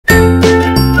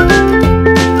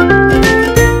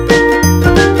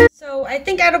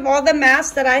think out of all the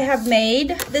masks that I have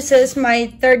made, this is my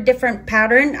third different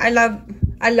pattern. I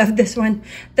love this one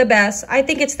the best. I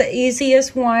think it's the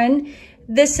easiest one.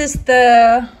 This is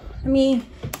the, let me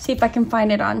see if I can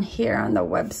find it on here on the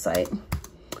website.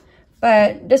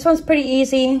 But this one's pretty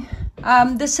easy.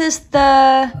 This is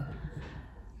the,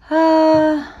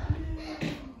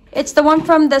 it's the one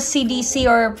from the CDC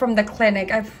or from the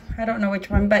clinic. I don't know which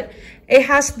one, but it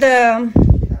has the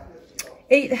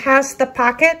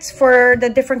pockets for the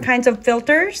different kinds of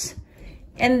filters.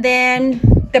 And then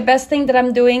the best thing that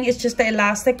I'm doing is just the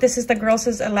elastic. This is the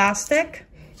Girls' elastic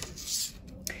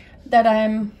that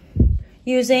I'm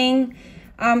using.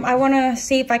 I want to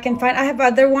see if I can find, I have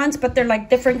other ones, but they're like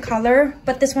different color.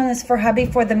 But this one is for hubby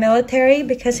for the military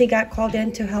because he got called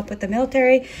in to help with the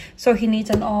military. So he needs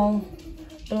an all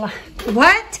black.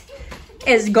 What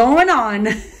is going on?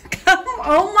 Come,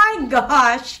 oh my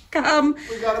gosh, come.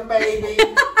 We got a baby.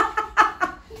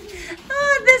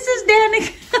 Oh, this is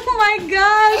Danica. Oh my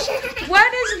gosh.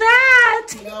 What is that?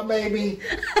 We got a baby.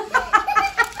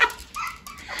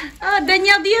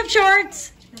 Danielle, do you have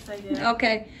shorts? Yes, I do.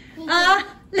 Okay. Oh,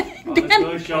 this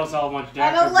really shows how much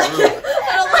Dad I don't like grew. her.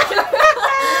 I don't like her.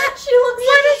 She looks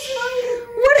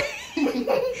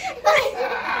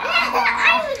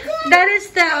That is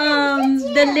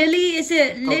the Lily, is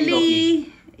it Lily?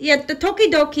 Yeah, the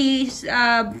Tokidoki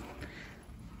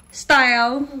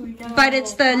style, but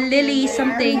it's the Lily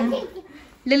something.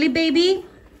 Lily baby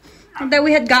that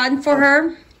we had gotten for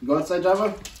her. Go outside,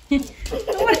 Java.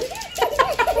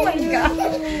 Oh my god.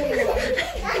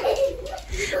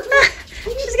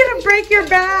 She's gonna break your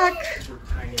back.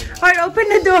 Alright, open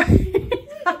the door.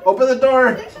 Open the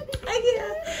door.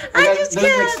 I just This is an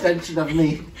can't. extension of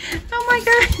me. Oh my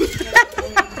god.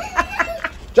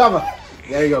 Java.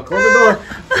 There you go. Close the door.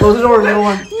 Close the door, little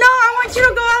one. No, I want you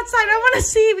to go outside. I want to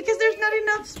see because there's not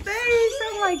enough space.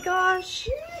 Oh my gosh.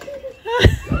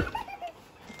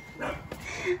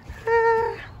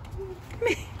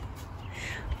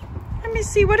 Let me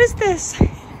see. What is this?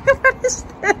 What is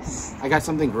this? I got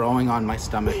something growing on my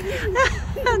stomach.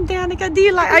 Danica, do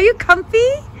you like? Are you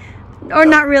comfy? Or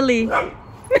not really? Does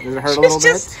it hurt a little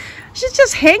bit? She's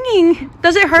just hanging.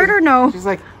 Does it hurt or no? She's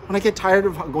like, when I get tired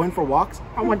of going for walks,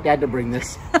 I want Dad to bring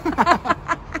this.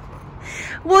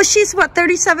 Well, she's what,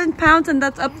 37 pounds, and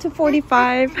that's up to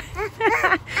 45.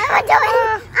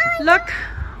 Look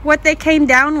what they came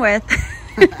down with.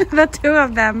 The two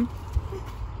of them.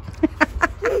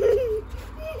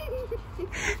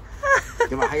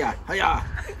 Come on, hiya, hiya.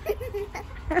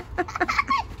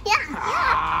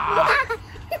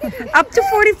 Up to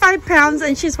 45 pounds,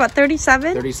 and she's what,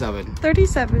 37? 37.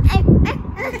 37.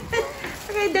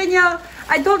 Okay, Danielle,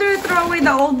 I told her to throw away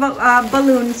the old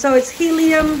balloon, so it's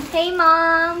helium. Hey,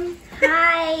 Mom.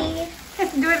 Hi.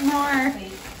 Do it more.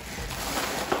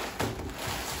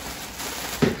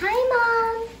 Hi,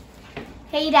 Mom.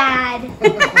 Hey, Dad.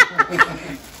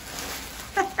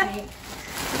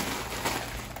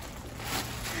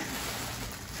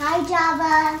 Hi,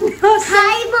 Java.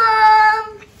 Hi,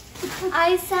 Mom.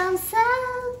 I sound so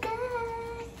good.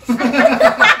 Oh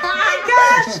my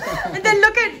gosh! And then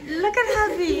look at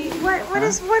hubby. What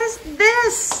is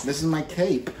this? This is my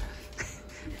cape.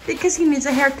 Because he needs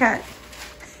a haircut.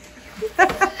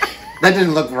 That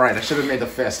didn't look right. I should have made the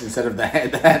fist instead of the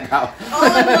head. Now.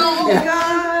 Oh my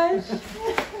gosh!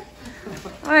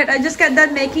 All right, I just got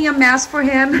done making a mask for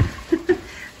him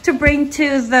to bring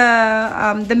to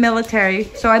the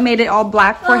military. So I made it all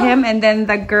black for him, and then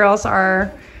the girls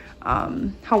are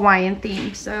Hawaiian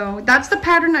themed. So that's the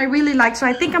pattern I really like. So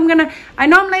I think I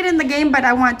know I'm late in the game, but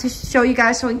I want to show you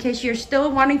guys, so in case you're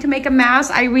still wanting to make a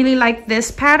mask, I really like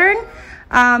this pattern.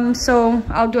 So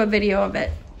I'll do a video of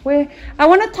it. I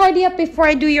want to tidy up before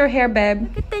I do your hair, babe.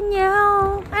 Look at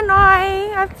Danielle and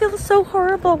I feel so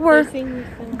horrible. We're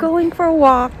going for a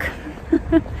walk.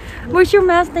 Where's your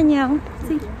mask, Danielle?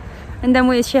 See? And then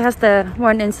she has the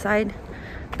one inside.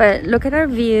 But look at our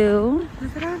view.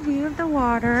 Look at our view of the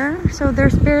water. So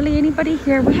there's barely anybody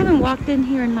here. We haven't walked in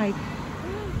here in like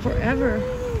forever.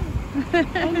 Oh,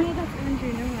 no, that's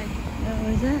Andrew. No,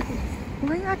 is it?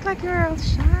 Why you act like you're all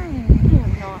shy?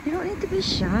 You don't need to be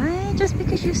shy just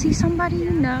because you see somebody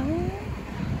you know.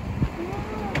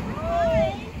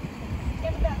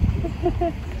 Look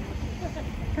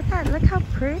at that. Look how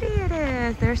pretty it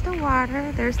is. There's the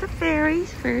water. There's the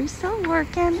ferries. Ferries still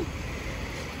working.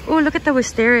 Oh, look at the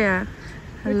wisteria.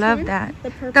 I love that.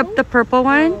 The purple? The purple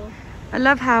one. Oh. I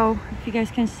love how, if you guys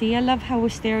can see, I love how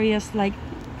wisterias like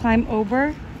climb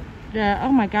over the,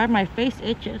 oh my god, my face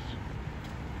itches.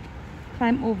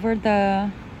 Climb over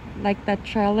the, like that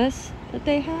trellis that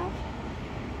they have.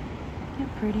 Isn't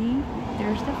that pretty?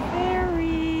 There's the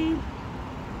ferry.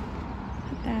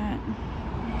 that.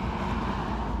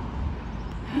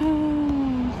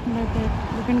 Look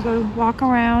at, we're gonna go walk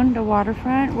around the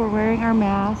waterfront. We're wearing our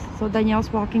masks. So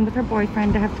Danielle's walking with her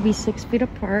boyfriend. They have to be 6 feet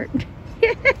apart.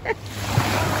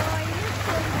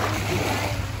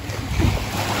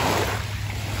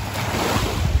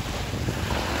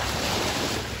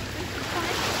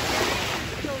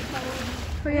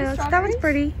 Oh yeah, that one's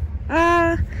pretty.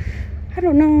 I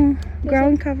don't know,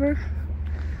 ground cover.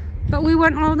 But we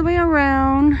went all the way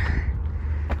around.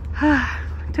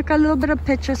 Took a little bit of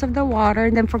pictures of the water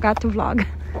and then forgot to vlog.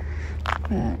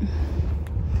 But,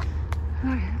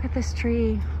 oh, look at this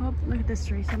tree. Oh, look at this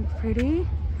tree, so pretty.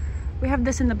 We have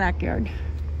this in the backyard.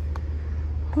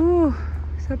 Ooh,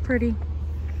 so pretty.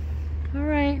 All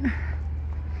right,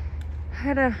 I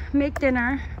had to make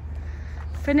dinner.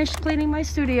 Finished cleaning my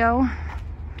studio.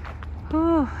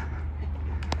 Ooh.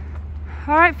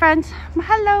 All right, friends.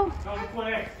 Mahalo.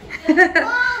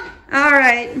 All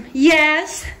right.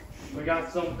 Yes. We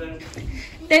got something.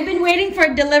 They've been waiting for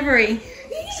a delivery.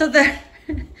 So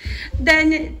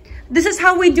then this is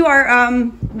how we do our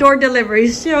door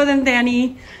deliveries. Show them,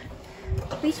 Danny.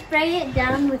 We spray it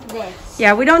down with this.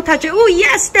 Yeah, we don't touch it. Oh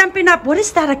yes, Stampin' Up. What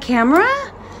is that? A camera?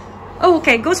 Oh,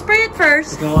 okay. Go spray it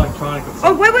first. It's no electronic.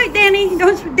 Oh wait, Danny.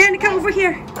 Don't. Danny, come over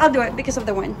here. I'll do it because of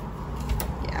the wind.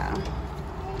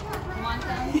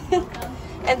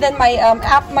 And then my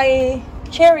my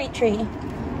cherry tree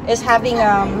is having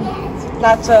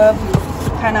lots of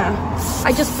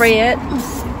I just spray it.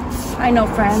 I know,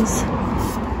 friends,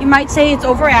 you might say it's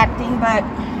overacting, but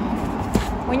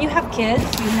when you have kids,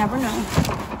 you never know.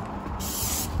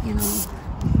 You know,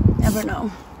 never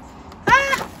know.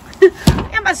 Ah,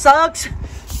 Emma sucks.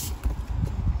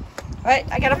 All right,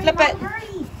 I gotta flip it.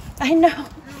 I know.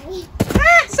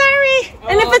 Ah, sorry.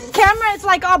 And if it's camera, it's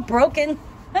like all broken.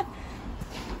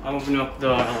 I'm opening up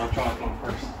the electronic one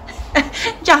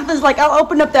first. Jonathan's like, I'll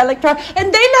open up the electronic.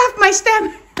 And they left my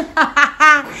stamp.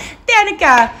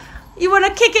 Danica, you want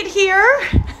to kick it here?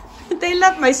 They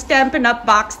left my Stampin' Up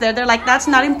box there. They're like, that's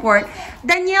not important.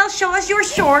 Danielle, show us your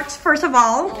shorts, first of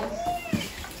all.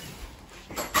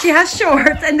 She has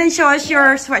shorts. And then show us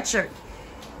your sweatshirt.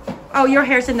 Oh, your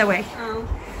hair's in the way. Oh.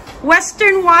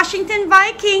 Western Washington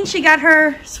Viking. She got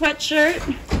her sweatshirt.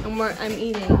 I'm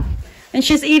eating. And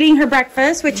she's eating her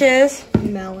breakfast, which is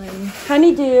Melon.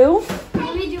 honeydew.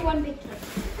 Let me do one picture.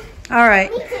 All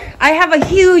right. I have a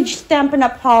huge Stampin'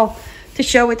 Up haul to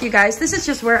show with you guys. This is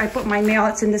just where I put my mail.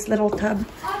 It's in this little tub.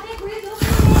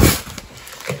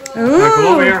 Ooh. Come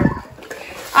over here.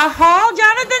 A haul?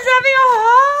 Jonathan's having a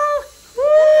haul?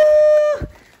 Woo.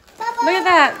 Look at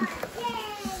that.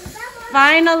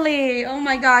 Finally. Oh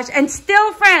my gosh. And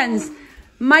still, friends,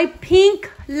 my pink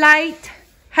light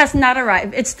has not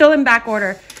arrived. It's still in back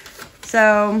order.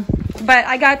 So, but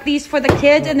I got these for the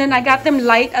kids, and then I got them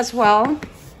light as well.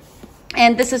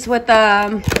 And this is with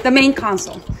the main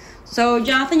console. So,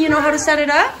 Jonathan, you know how to set it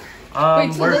up?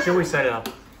 Where should we set it up?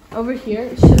 Over here?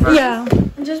 Yeah.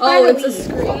 Oh, it's a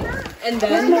screen. And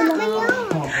then...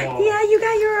 Yeah, you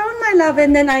got your own, my love.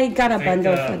 And then I got a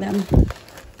bundle for them.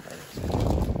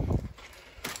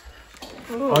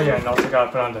 Oh yeah, and also got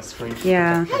to put on the screen.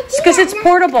 Yeah, because it's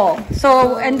portable.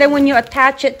 So, and then when you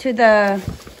attach it to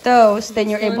those, then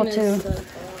you're able to.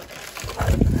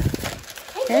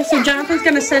 Okay, so Jonathan's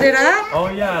gonna set it up. Oh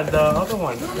yeah, the other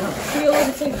one. Yeah.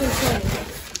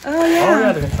 Oh yeah. Oh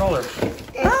yeah, the controller.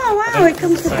 Oh wow, it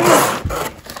comes with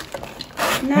that.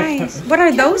 Nice. What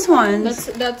are those ones?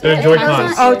 That's The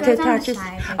Joy-Cons. Oh, to attach it.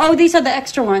 Oh, these are the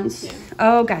extra ones. Yeah.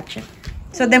 Oh, gotcha.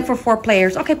 So then for 4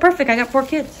 players. Okay, perfect. I got 4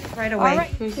 kids right away. All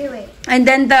right, do it. And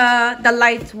then the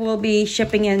lights will be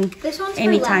shipping in This one's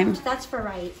anytime. for left. That's for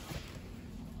right.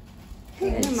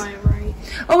 Am I right?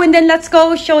 Oh, and then let's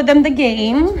go show them the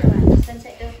game. Since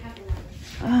I don't have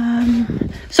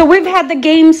enough. So we've had the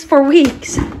games for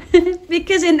weeks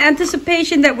because in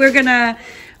anticipation that we're gonna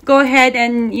go ahead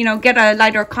and, you know, get a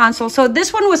lighter console. So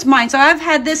this one was mine. So I've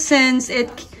had this since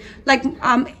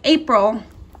April.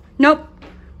 Nope.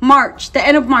 March, the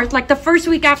end of March, like the first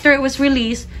week after it was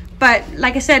released. But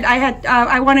like I said,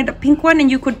 I wanted a pink one, and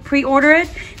you could pre-order it.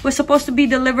 It was supposed to be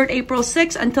delivered April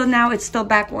 6th. Until now, it's still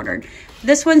back ordered.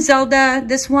 This one, Zelda.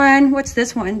 This one, what's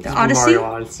this one? The Odyssey. Mario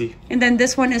Odyssey. And then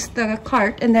this one is the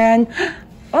cart. And then,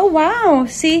 oh wow,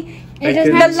 see, It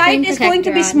doesn't the have light screen is going to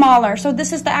be protector on. smaller. So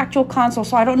this is the actual console.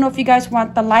 So I don't know if you guys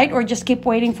want the light or just keep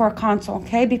waiting for a console,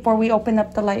 okay, before we open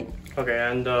up the light. Okay,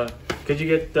 and could you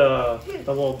get the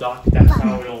little dock? That's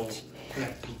how it'll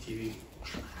connect to the TV.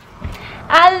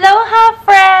 Aloha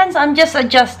friends! I'm just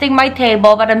adjusting my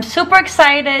table, but I'm super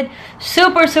excited,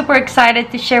 super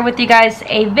excited to share with you guys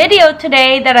a video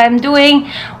today that I'm doing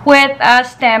with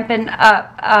Stampin'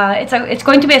 Up. It's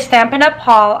going to be a Stampin' Up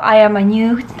haul. I am a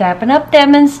new Stampin' Up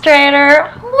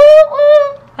demonstrator.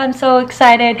 Woo-woo. I'm so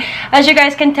excited. As you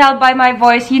guys can tell by my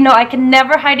voice, you know I can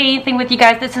never hide anything with you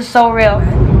guys. This is so real.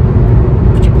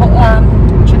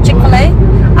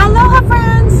 Chick-fil-A. Aloha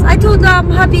friends! I told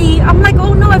hubby, I'm like,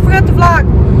 oh no, I forgot to vlog.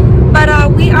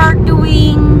 But we are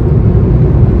doing,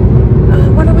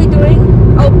 what are we doing?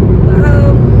 Oh,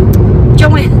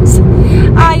 Joann's.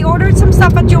 I ordered some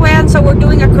stuff at Joann's, so we're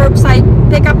doing a curbside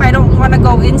pickup. I don't want to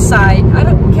go inside.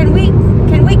 Can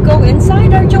we go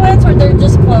inside our Joann's, or they're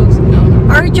just closed?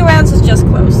 Our Joann's is just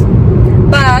closed.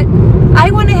 But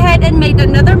I went ahead and made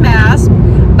another mask,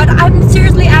 but I'm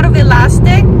seriously out of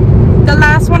elastic. The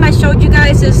last one I showed you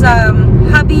guys is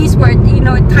hubby's, where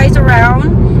it ties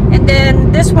around, and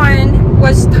then this one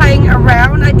was tying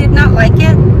around. I did not like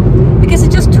it because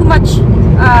it's just too much.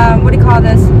 What do you call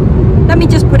this? Let me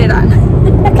just put it on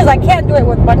because I can't do it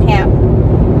with one hand.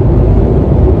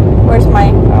 Where's my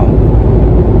phone?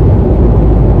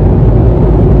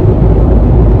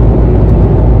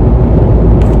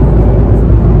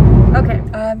 Okay.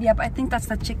 Yep, I think that's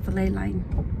the Chick-fil-A line.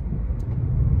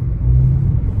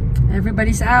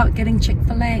 Everybody's out getting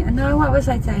Chick-fil-A. No, what was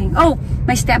I saying? Oh,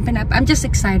 my Stampin' Up. I'm just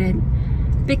excited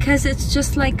because it's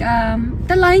just like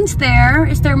the line's there.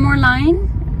 Is there more line?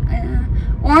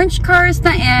 Orange car is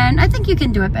the end. I think you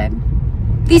can do it, babe.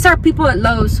 These are people at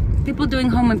Lowe's. People doing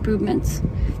home improvements.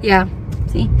 Yeah.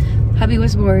 See? Hubby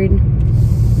was worried.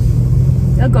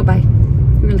 It'll go by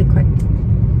really quick.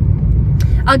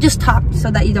 I'll just talk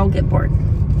so that you don't get bored.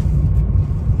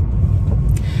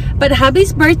 But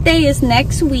hubby's birthday is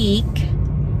next week,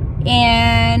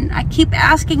 and I keep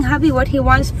asking hubby what he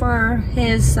wants for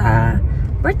his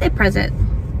birthday present.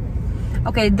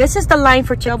 Okay, this is the line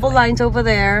for double lines over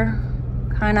there,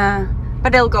 kinda,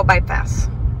 but it'll go by fast.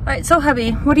 All right, so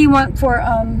hubby, what do you want for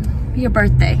your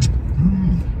birthday?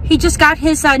 He just got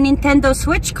his Nintendo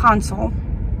Switch console.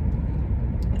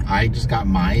 I just got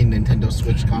my Nintendo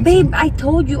Switch console. Babe, I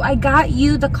told you I got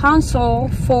you the console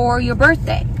for your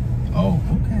birthday. Oh,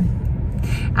 okay.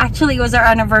 Actually, it was our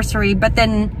anniversary, but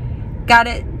then got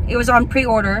it. It was on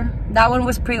pre-order. That one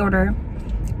was pre-order,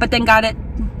 but then got it.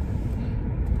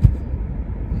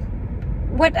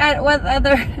 What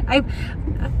other?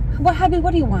 What hubby?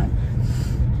 What do you want?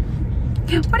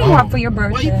 What do you want for your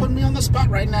birthday? Why are you putting me on the spot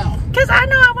right now? Because I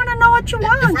want to know what you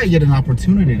want. If I get an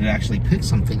opportunity to actually pick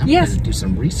something, I'm going to do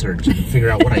some research and figure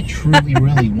out what I truly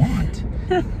really want.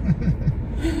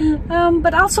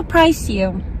 But I'll surprise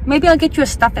you. Maybe I'll get you a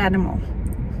stuffed animal.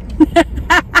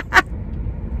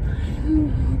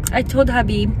 I told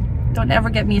hubby, don't ever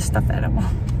get me a stuffed animal.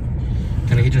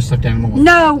 Can I get you a stuffed animal with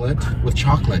chocolate? With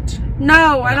chocolate?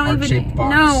 No, I don't even.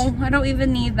 No, I don't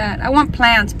even need that. I want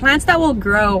plants that will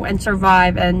grow and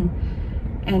survive and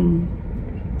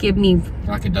give me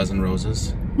like a dozen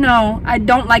roses. No, I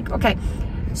don't like. Okay,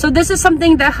 so this is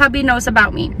something that hubby knows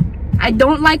about me. I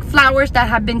don't like flowers that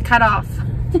have been cut off.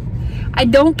 I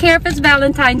don't care if it's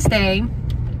Valentine's Day.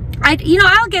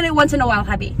 I'll get it once in a while,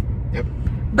 hubby. Yep.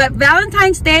 But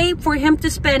Valentine's Day, for him to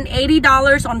spend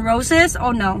 $80 on roses,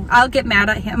 oh no, I'll get mad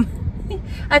at him.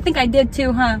 I think I did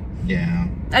too, huh? Yeah.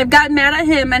 I've gotten mad at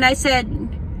him, and I said,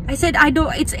 I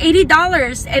don't. It's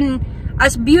 $80, and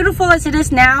as beautiful as it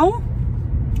is now,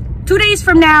 2 days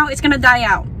from now, it's gonna die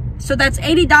out. So that's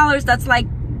 $80. That's like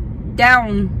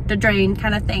down the drain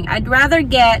kind of thing. I'd rather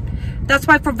get. That's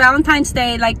why for Valentine's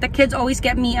Day, like the kids always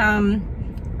get me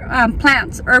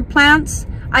plants, herb plants.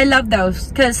 I love those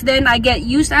because then I get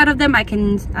use out of them. I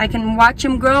can watch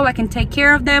them grow. I can take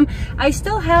care of them. I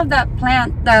still have that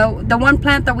plant, the one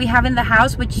plant that we have in the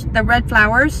house, which the red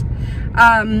flowers.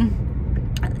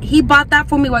 He bought that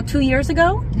for me 2 years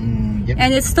ago, yep.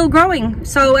 And it's still growing.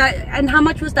 So and how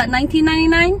much was that?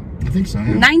 $19.99. I think so.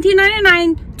 Yeah.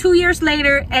 $19.99. 2 years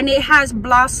later, and it has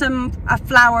blossom a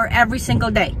flower every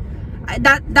single day.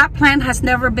 That plant has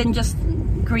never been just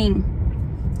green.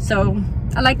 So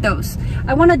I like those.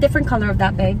 I want a different color of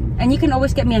that, babe. And you can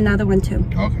always get me another one too.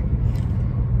 Okay.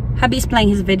 Hubby's playing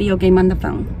his video game on the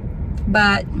phone.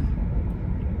 But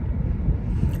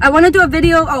I want to do a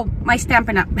video. Oh, my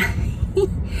Stampin' Up.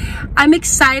 I'm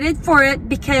excited for it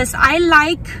because I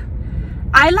like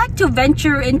to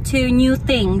venture into new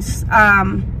things.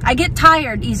 I get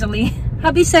tired easily.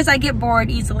 Hubby says I get bored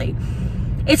easily.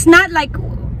 It's not like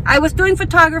I was doing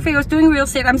photography, I was doing real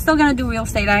estate. I'm still gonna do real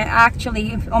estate. I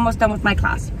actually almost done with my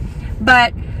class,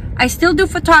 but I still do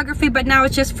photography, but now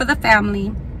it's just for the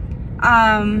family.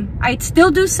 I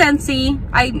still do Scentsy.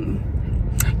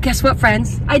 Guess what,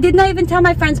 friends? I did not even tell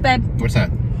my friends, babe. What's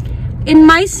that? In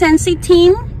my Scentsy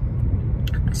team,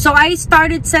 so I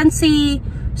started Scentsy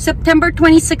September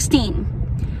 2016.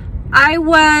 I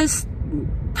was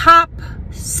top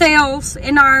sales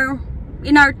in our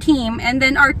team, and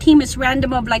then our team is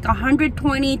random of like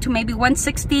 120 to maybe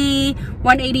 160,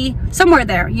 180, somewhere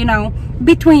there, you know,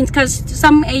 between, because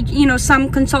some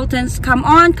consultants come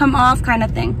on, come off kind of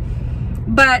thing.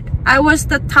 But I was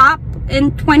the top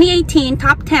in 2018,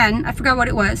 top 10, I forgot what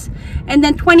it was. And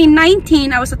then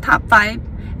 2019, I was the top 5.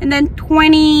 And then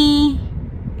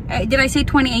did I say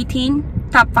 2018?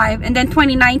 Top 5. And then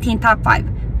 2019, top 5.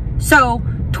 So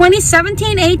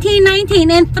 2017, 18,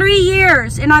 19, in 3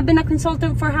 years. And I've been a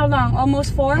consultant for how long?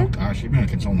 Almost 4? Oh gosh, you've been a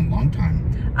consultant a long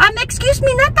time. Excuse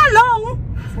me, not that long.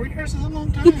 4 years is a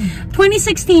long time.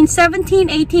 2016, 17,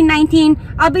 18, 19.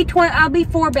 I'll be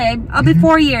 4, babe. I'll be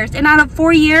 4 years. And out of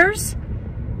 4 years,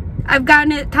 I've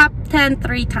gotten it top 10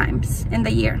 3 times in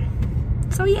the year.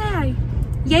 So yeah,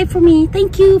 yay for me.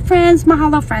 Thank you, friends.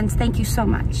 Mahalo, friends. Thank you so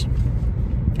much.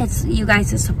 It's you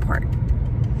guys' support.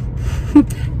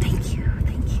 Thank you.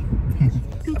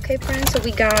 Okay, friends, so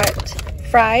we got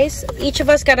fries. Each of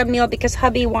us got a meal because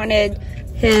hubby wanted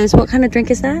his, what kind of drink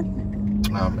is that?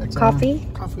 Coffee?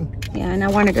 Coffee. Yeah, and I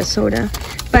wanted a soda.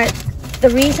 But the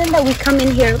reason that we come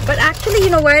in here, but actually, you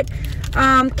know what?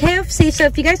 KFC, so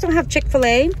if you guys don't have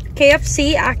Chick-fil-A,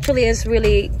 KFC actually is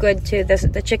really good too.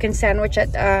 The chicken sandwich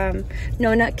at,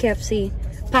 no, not KFC,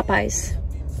 Popeyes.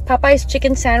 Popeyes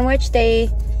chicken sandwich, they,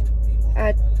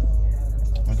 Go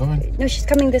ahead. no, she's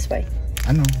coming this way.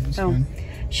 I know. It's fine.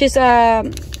 She's,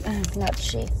 not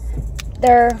she.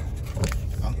 They're,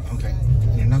 Oh, okay.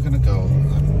 You're not gonna go.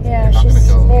 yeah, You're not she's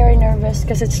gonna go. very nervous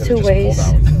because it's Should've 2 just ways.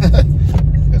 pulled out.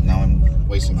 Because now I'm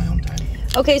wasting my own time.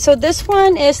 Okay, so this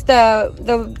one is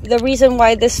the reason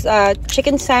why this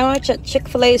chicken sandwich at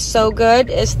Chick-fil-A is so good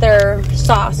is their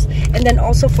sauce. And then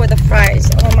also for the fries.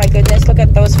 Oh my goodness, look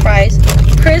at those fries.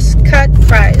 Crisp cut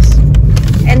fries.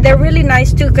 And they're really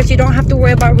nice too because you don't have to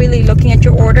worry about really looking at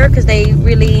your order because they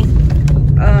really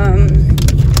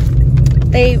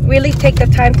take the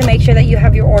time to make sure that you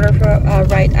have your order for,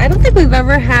 right. I don't think we've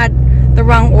ever had the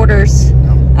wrong orders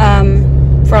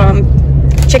from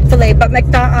Chick-fil-A, but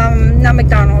not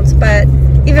McDonald's, but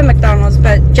even McDonald's,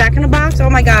 but Jack in the Box, oh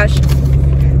my gosh,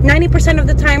 90% of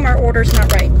the time our order's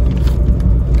not right.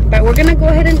 But we're gonna go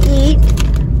ahead and eat.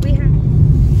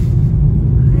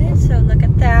 Okay, so look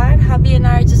at that. Hubby and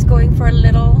I are just going for a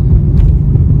little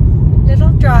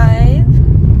drive.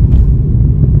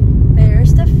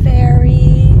 There's the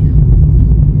ferry.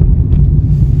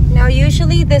 Now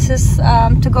usually this is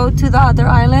to go to the other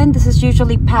island. This is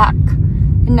usually packed.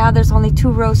 And now there's only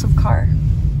 2 rows of car.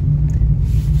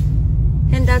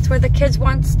 And that's where the kids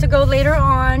wants to go later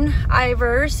on.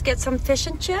 Ivers, get some fish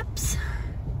and chips.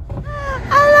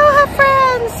 Aloha,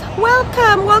 friends!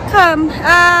 Welcome, welcome.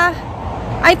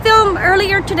 I filmed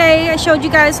earlier today. I showed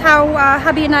you guys how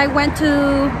hubby and I went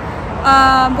to,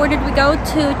 where did we go?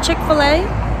 To Chick-fil-A.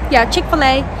 Yeah,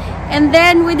 Chick-fil-A. And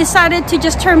then we decided to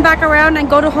just turn back around and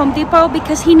go to Home Depot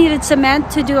because he needed cement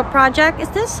to do a project. Is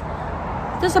this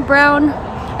a brown?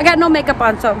 I got no makeup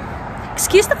on, so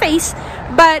excuse the face.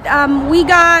 But we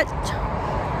got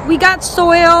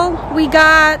soil, we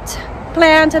got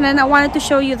plants, and then I wanted to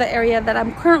show you the area that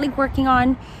I'm currently working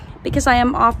on because I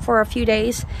am off for a few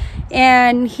days.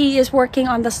 And he is working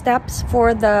on the steps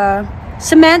for the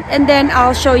cement, and then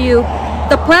I'll show you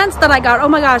the plants that I got. Oh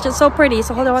my gosh, it's so pretty.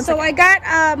 So hold on one second. So I got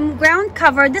ground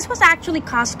cover. This was actually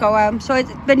Costco, so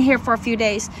it's been here for a few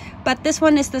days. But this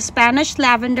one is the Spanish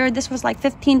lavender. This was like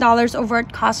 $15 over at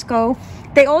Costco.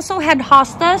 They also had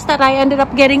hostas that I ended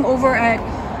up getting over at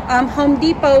Home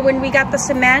Depot when we got the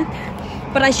cement.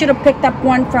 But I should have picked up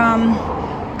one from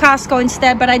Costco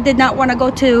instead, but I did not want to go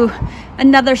to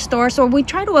another store. So we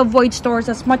try to avoid stores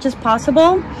as much as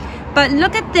possible. But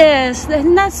look at this.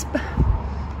 Isn't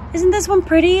this one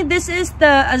pretty? This is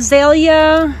the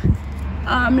azalea.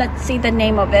 Let's see the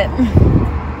name of it.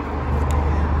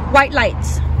 White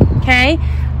lights. Okay.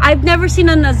 I've never seen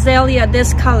an azalea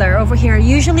this color over here.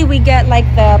 Usually we get like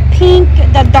the pink,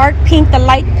 the dark pink, the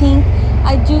light pink.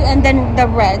 I do, and then the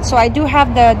red. So I do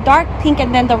have the dark pink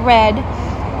and then the red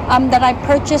that I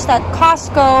purchased at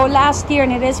Costco last year,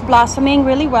 and it is blossoming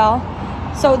really well.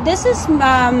 So this is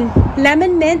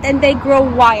lemon mint, and they grow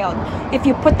wild if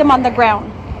you put them on the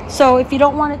ground. So if you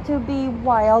don't want it to be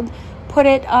wild, put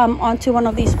it onto one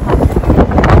of these pots.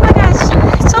 Oh my gosh,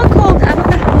 it's so cold. I don't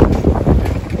know.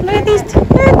 Look at these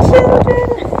children.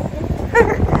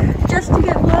 Just to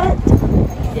get wet.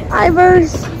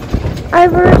 Ivers.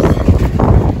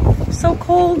 So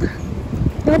cold.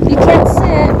 But you can't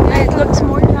sit. It looks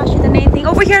more trashy than anything.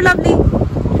 over here, lovely.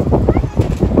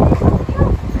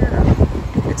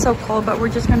 It's so cold, but we're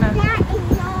just gonna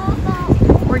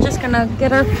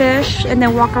get our fish and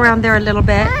then walk around there a little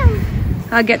bit.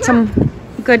 Get some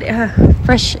good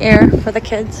fresh air for the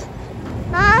kids.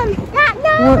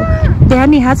 Well,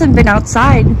 Danny hasn't been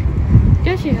outside.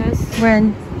 Yeah, she has.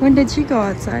 When did she go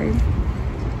outside?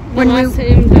 The last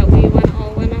time that we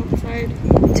all went outside.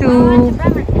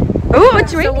 Oh,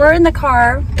 it's raining. So we're in the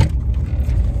car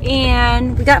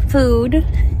and we got food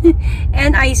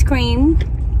and ice cream.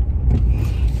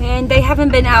 And they haven't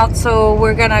been out, so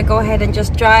we're gonna go ahead and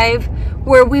just drive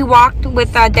where we walked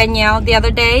with Danielle the other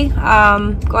day.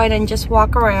 Go ahead and just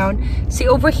walk around. See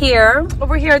over here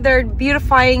they're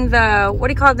beautifying the, what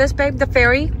do you call this, babe? The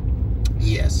ferry?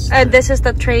 Yes. And this is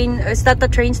the train. Is that the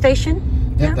train station?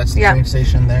 Yeah, that's the train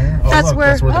station there. Oh, that's look,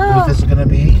 where the booth is gonna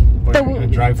be. We're gonna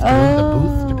drive through the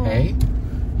booth to pay.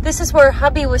 This is where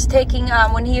hubby was taking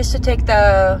when he used to take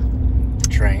the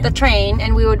train,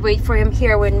 and we would wait for him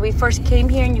here when we first came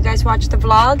here, and you guys watched the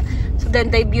vlog. So then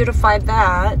they beautified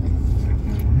that.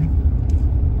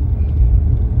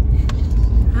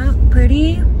 How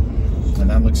pretty. And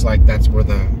that looks like that's where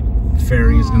the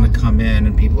ferry is going to come in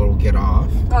and people will get off.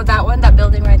 Oh, that one, that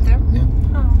building right there. Yeah.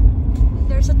 Oh,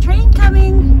 there's a train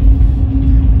coming.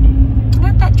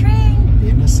 Not that train.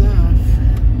 BNSF.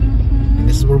 And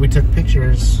this is where we took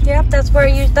pictures. Yep, that's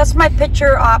where that's my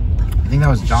picture op. I think that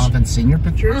was Jonathan's senior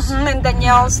pictures. And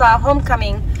Danielle's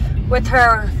homecoming with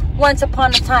her once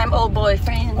upon a time old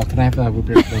boyfriend. Oh, can I have that root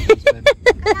beer?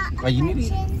 Well, you need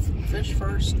to eat fish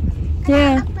first.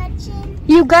 Yeah.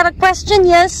 You got a question?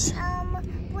 Yes.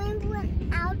 We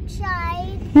went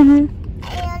outside Mm-hmm.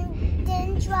 and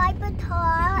then drive a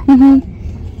car. Mm-hmm.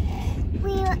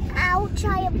 We were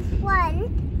outside up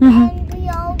front, Mm-hmm. and we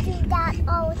all do that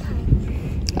all the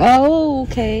time. Oh,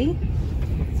 okay.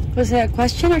 Was there a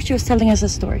question, or she was telling us a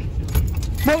story?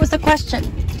 What was the question?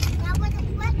 That was a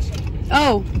question.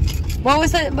 Oh, what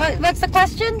was it? What's the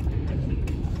question?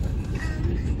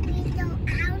 We go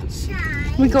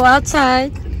outside. We go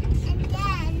outside. And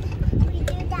then we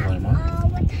do that all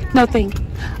the time. Nothing.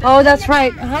 Oh, that's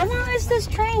right. How long is this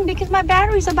train? Because my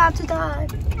battery's about to die.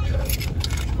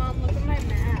 Mom, look at my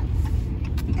map.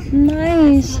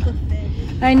 Nice.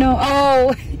 I know.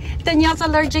 Oh, Danielle's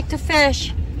allergic to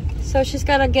fish, so she's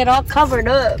gotta get all covered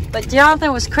up. But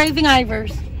Jonathan was craving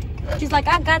Ivers. She's like,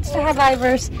 I got to have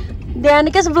Ivers.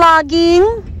 Danica's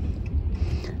vlogging.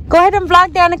 Go ahead and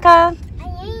vlog, Danica. I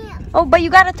am. Oh, but you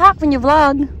gotta talk when you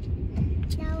vlog.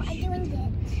 No, I'm doing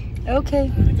it.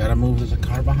 Okay. You gotta move. There's a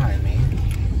car behind me.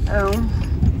 Oh.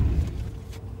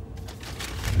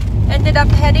 Ended up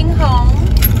heading home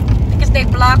because they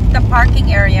blocked the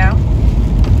parking area.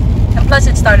 And plus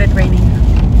it started raining.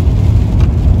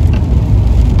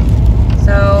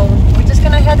 So we're just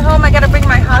gonna head home. I gotta bring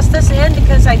my hostess in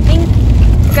because I think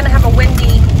we're gonna have a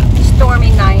windy,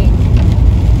 stormy night.